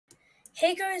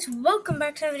Hey guys, welcome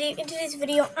back to the video. In today's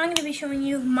video, I'm going to be showing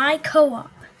you my co-op.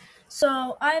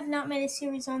 So, I have not made a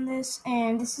series on this,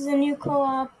 and this is a new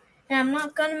co-op, and I'm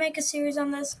not going to make a series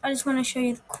on this. I just want to show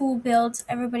you the cool builds.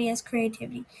 Everybody has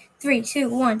creativity. 3, 2,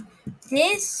 1.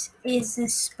 This is the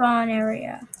spawn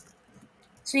area.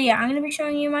 So yeah, I'm going to be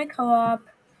showing you my co-op.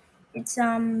 It's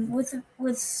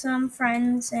with some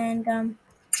friends, and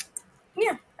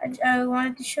yeah, I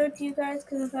wanted to show it to you guys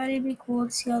because I thought it'd be cool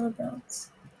to see all the builds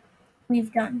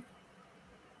we've done.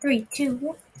 3, 2,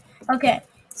 1. Okay,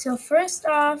 so first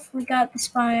off, we got the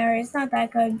spawn area. It's not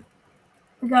that good.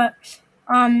 We got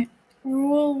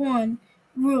rule 1.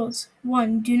 Rules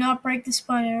 1. Do not break the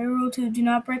spawn area. Rule 2. Do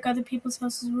not break other people's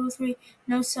houses. Rule 3.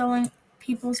 No selling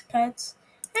people's pets.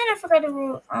 And I forgot the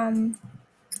rule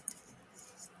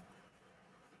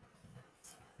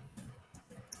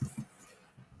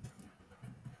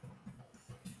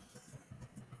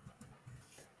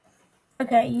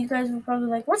okay, you guys were probably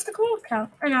like, what's the co-op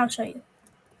count? And I'll show you.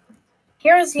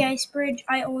 Here is the ice bridge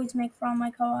I always make for all my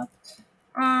co-ops.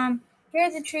 Here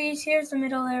are the trees. Here's the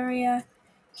middle area.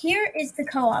 Here is the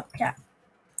co-op cap.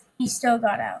 He still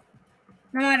got out.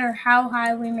 No matter how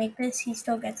high we make this, he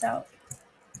still gets out.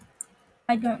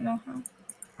 I don't know how.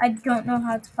 I don't know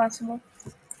how it's possible.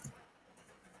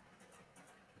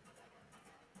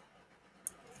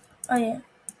 Oh yeah.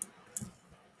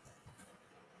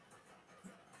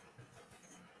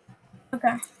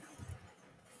 Okay.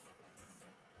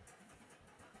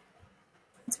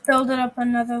 Let's build it up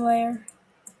another layer.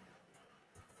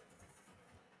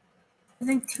 I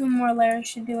think 2 more layers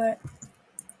should do it.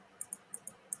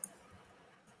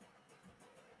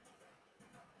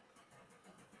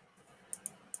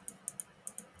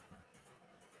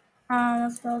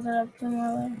 Let's build it up 2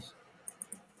 more layers.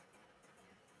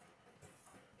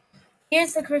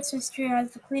 Here's the Christmas tree. It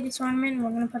has the Cletus ornament, and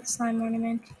we're gonna put the slime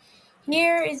ornament.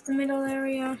 Here is the middle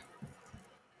area.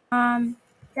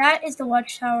 That is the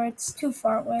watchtower. It's too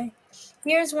far away.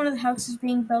 Here's one of the houses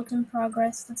being built in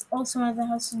progress. That's also one of the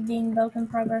houses being built in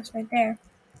progress right there.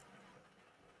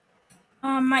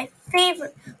 One of my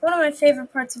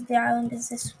favorite parts of the island is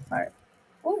this part.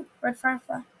 Ooh, red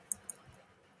firefly.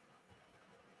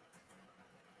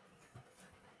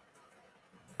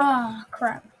 Oh,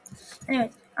 crap.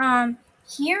 Anyways,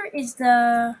 here is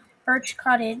the birch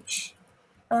cottage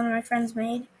that one of my friends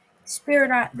made.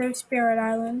 Their spirit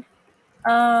island.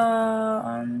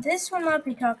 This will not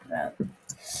be talked about.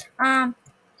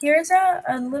 Here's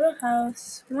a little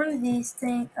house. One of these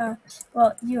things.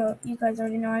 Well, you guys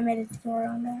already know. I made a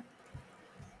tutorial on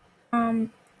that.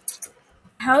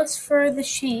 House for the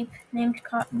sheep named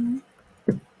Cotton.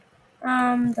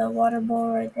 The water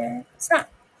bowl right there. It's not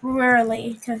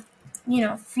really to,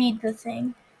 feed the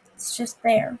thing. It's just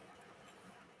there.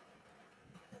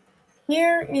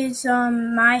 Here is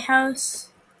my house.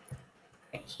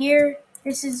 Here,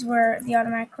 this is where the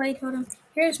automatic clay totem.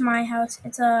 Here's my house.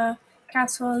 It's a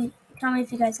castle. Tell me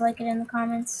if you guys like it in the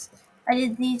comments. I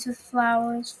did these with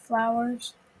flowers.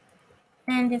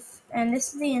 And this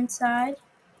is the inside.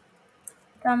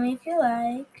 Tell me if you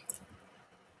like.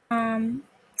 And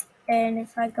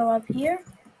if I go up here,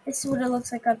 this is what it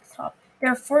looks like at the top. There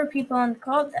are 4 people on the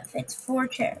call. That fits 4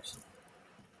 chairs.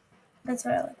 That's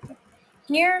what I like.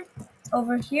 Here,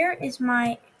 over here is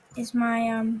my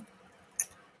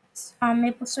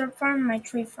maple syrup farm, my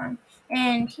tree farm.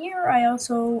 And here I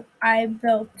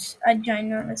built a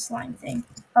ginormous slime thing.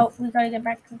 Oh, we gotta get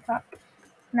back to the top.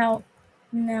 No.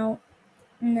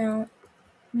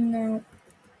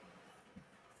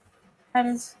 That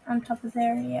is on top of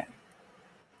there, yeah.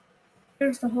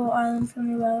 Here's the whole island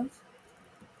from above.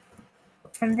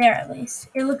 From there, at least.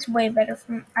 It looks way better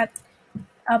from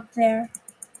up there.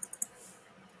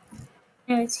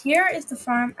 Anyways, here is the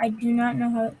farm. I do not know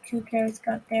how 2 carrots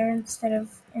got there instead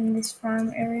of in this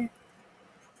farm area.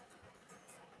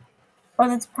 Oh,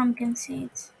 that's pumpkin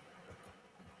seeds.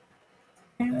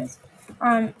 Anyways,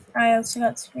 I also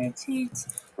got spirit seeds.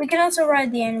 We can also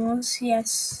ride the animals.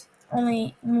 Yes,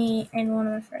 only me and one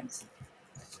of my friends.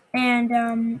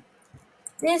 And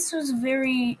this was a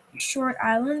very short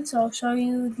island, so I'll show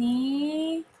you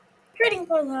the trading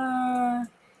plaza.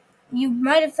 You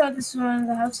might have thought this was one of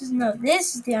the houses. No,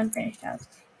 this is the unfinished house.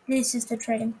 This is the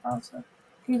trading plaza.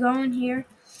 If you go in here,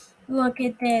 look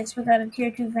at this. We got a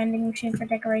tier 2 vending machine for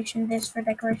decoration. This for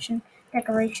decoration.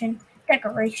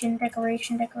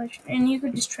 And you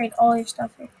could just trade all your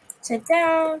stuff here. Sit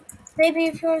down. Maybe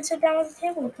if you want to sit down at the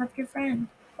table, talk to your friend.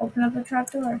 Open up the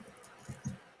trapdoor.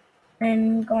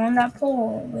 And go on that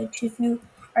pole, which if you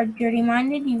are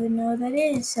dirty-minded, you would know what that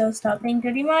is. So stop being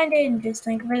dirty-minded and just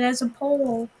think of it as a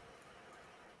pole.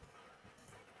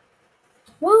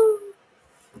 Woo!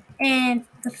 And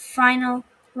the final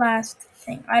last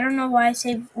thing. I don't know why I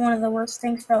saved one of the worst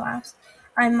things for last.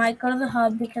 I might go to the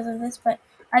hub because of this, but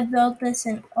I built this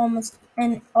in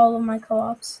all of my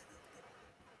co-ops.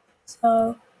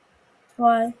 So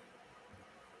why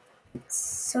it's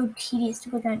so tedious to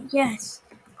go down. Yes,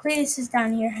 Cletus is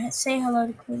down here. Say hello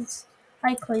to Cletus.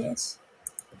 Hi, Cletus.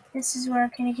 This is where I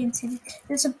can see.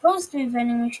 There's supposed to be a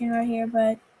vending machine right here,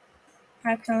 but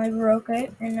I accidentally broke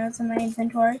it, and now it's in my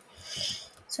inventory.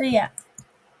 So yeah.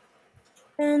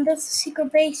 And that's the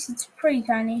secret base. It's pretty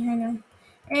tiny, I know.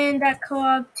 And that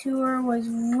co-op tour was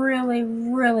really,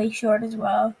 really short as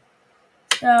well.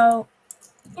 So,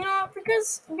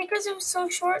 because it was so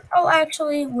short, I'll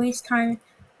actually waste time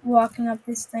walking up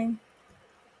this thing.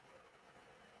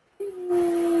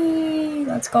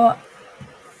 Let's go up.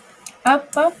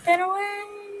 Up, and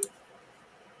away.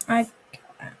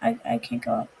 I can't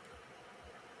go up.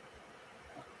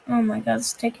 Oh my god,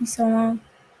 it's taking so long.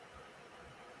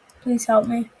 Please help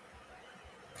me.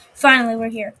 Finally, we're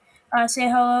here. Say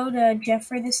hello to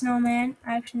Jeffrey the Snowman.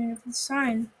 I actually need to put a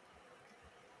sign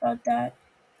about that.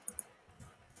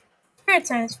 That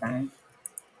sign is fine.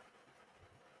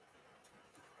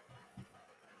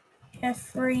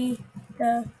 Jeffrey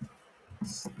the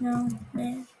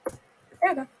Snowman. There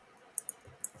we go.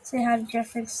 Say hi to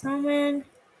Jeffrey the Snowman.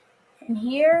 And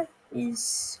here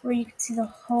is where you can see the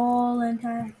whole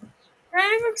entire.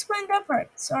 I never explained that part.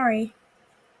 Sorry.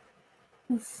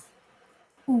 Oof.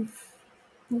 Oof.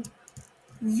 Oof.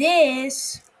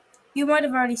 This, you might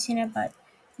have already seen it, but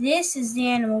this is the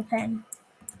animal pen.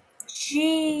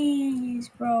 Jeez,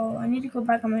 bro. I need to go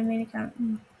back on my main account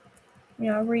and,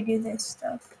 redo this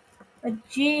stuff. But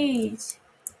jeez.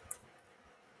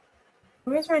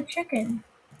 Where's my chicken?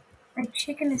 My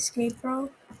chicken escaped,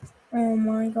 bro. Oh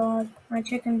my god. My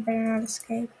chicken better not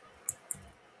escape.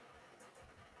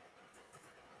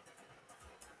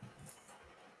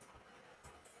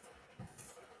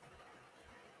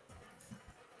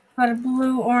 Got a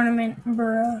blue ornament,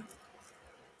 bruh.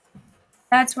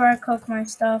 That's where I cook my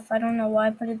stuff. I don't know why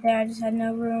I put it there. I just had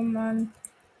no room on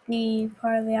the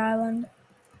part of the island.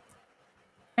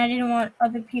 I didn't want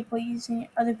other people using it,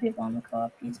 other people on the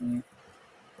co-op using it.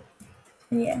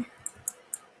 So yeah.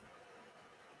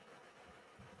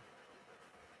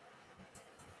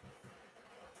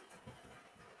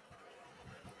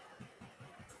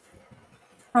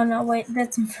 Oh no, wait,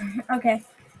 that's okay.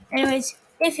 Anyways,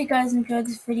 if you guys enjoyed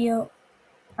this video,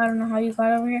 I don't know how you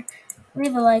got over here,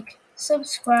 leave a like,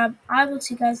 subscribe. I will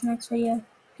see you guys next video.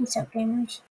 Peace out, gamers.